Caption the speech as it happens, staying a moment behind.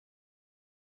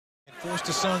Forced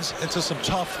the Suns into some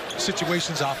tough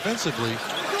situations offensively.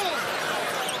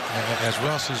 As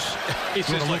Russ is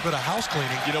doing a little bit of house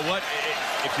cleaning. You know what?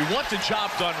 If you want the job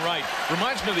done right,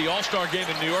 reminds me of the All-Star game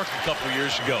in New York a couple of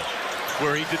years ago,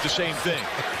 where he did the same thing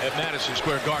at Madison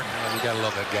Square Garden. You gotta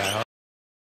love that guy, huh?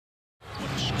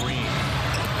 What a screen.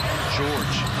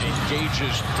 George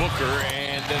engages Booker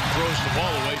and then throws the ball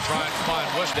away, trying to find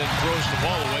West, then throws the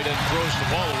ball away, then throws the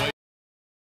ball away.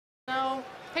 Now,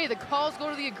 hey, the calls go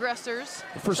to the aggressors.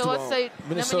 First so of let's all, say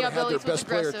Minnesota had their was best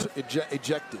player aggressive.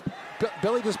 ejected.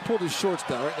 Belly just pulled his shorts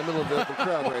down right in the middle of the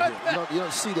crowd right here. You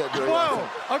don't see that very often.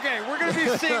 Whoa, okay, we're going to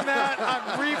be seeing that on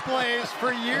replays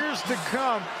for years to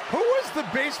come. Who was the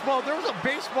baseball? There was a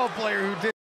baseball player who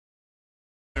did.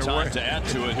 Time to add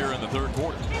to it here in the third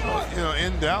quarter. You know,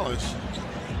 in Dallas,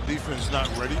 defense not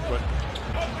ready, but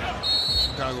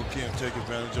Chicago can't take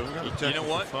advantage of it. You know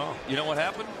what? You know what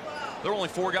happened? There were only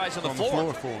 4 guys on the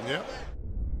floor. For him, yeah.